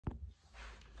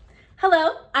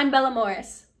Hello, I'm Bella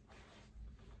Morris.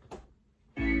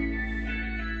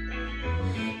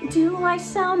 Do I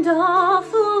sound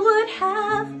awful? What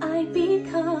have I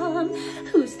become?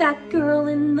 Who's that girl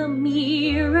in the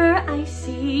mirror I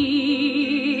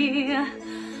see?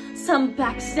 Some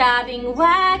backstabbing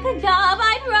whack-a-gob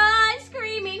I'd run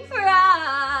screaming from.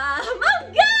 Oh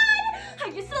God,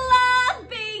 I just love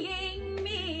being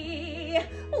me.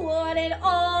 Wouldn't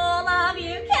all of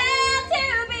you care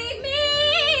to be me?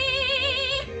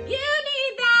 You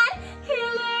need that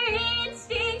killer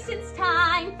instinct since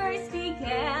time first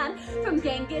began. From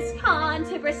Genghis Khan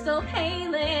to Bristol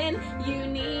Palin, you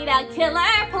need a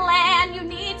killer